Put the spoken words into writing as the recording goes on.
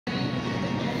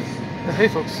Hey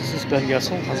folks, this is Ben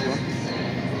Gessel. How's it going?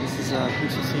 This is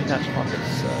PCC Natural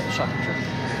Markets shopping trip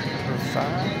for 5.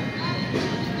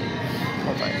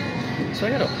 So I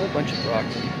got a whole bunch of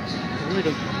broccoli. I really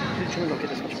generally don't get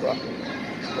this much broccoli,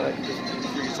 but just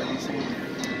curious I can see.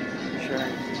 Sure.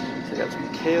 So I got some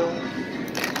kale.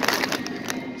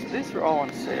 So these are all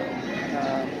on sale.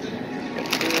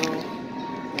 Kale,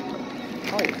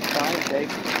 probably 5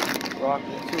 bags of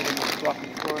broccoli. 2 of them are broccoli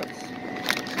florets. 2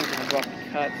 of them are broccoli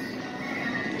cuts.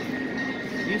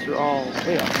 These are all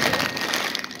way off sale.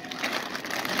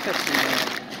 I've got some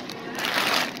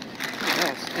something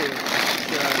else too.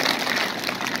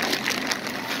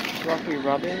 Broccoli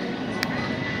rubbing, a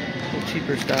little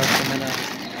cheaper stuff, and then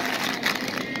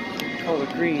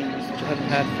collard greens, which I haven't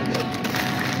had for a bit.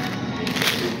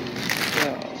 So,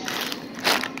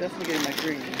 definitely getting my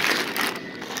greens.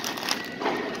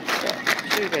 So, I'll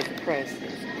show you guys the prices,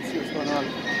 see what's going on.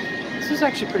 This is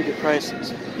actually pretty good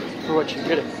prices for what you're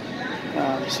getting.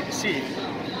 As you can see, I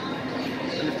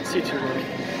don't know if you can see too well.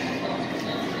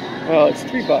 Well, it's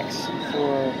 $3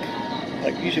 for,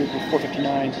 like usually it would be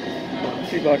 $4.59.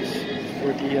 $3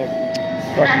 for the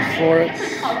broccoli florets,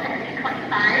 I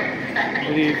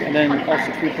believe, and then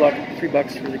also $3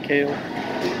 for the kale.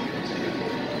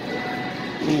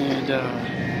 And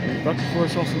broccoli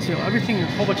florets also on sale. Everything, a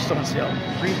whole bunch of stuff on sale.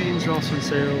 Green beans are also on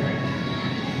sale.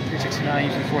 $3.69,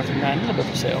 usually $4.39, a little bit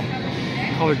for sale.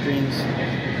 Collard greens.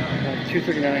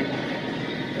 $2.39.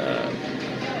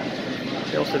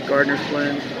 They also have Gardener's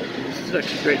Blend. This is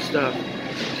actually great stuff.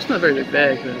 It's just not a very big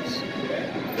bag, but it's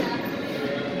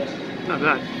not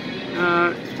bad.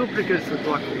 Still pretty good for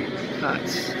broccoli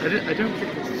cuts. I don't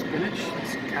think it's spinach.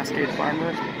 It's Cascade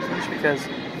Farmer spinach because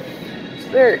it's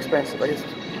very expensive. I guess to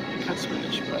cut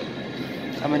spinach, but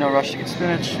I'm in no rush to get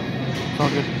spinach. It's all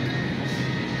good.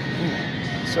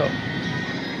 So,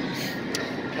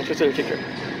 catch you later. Take care.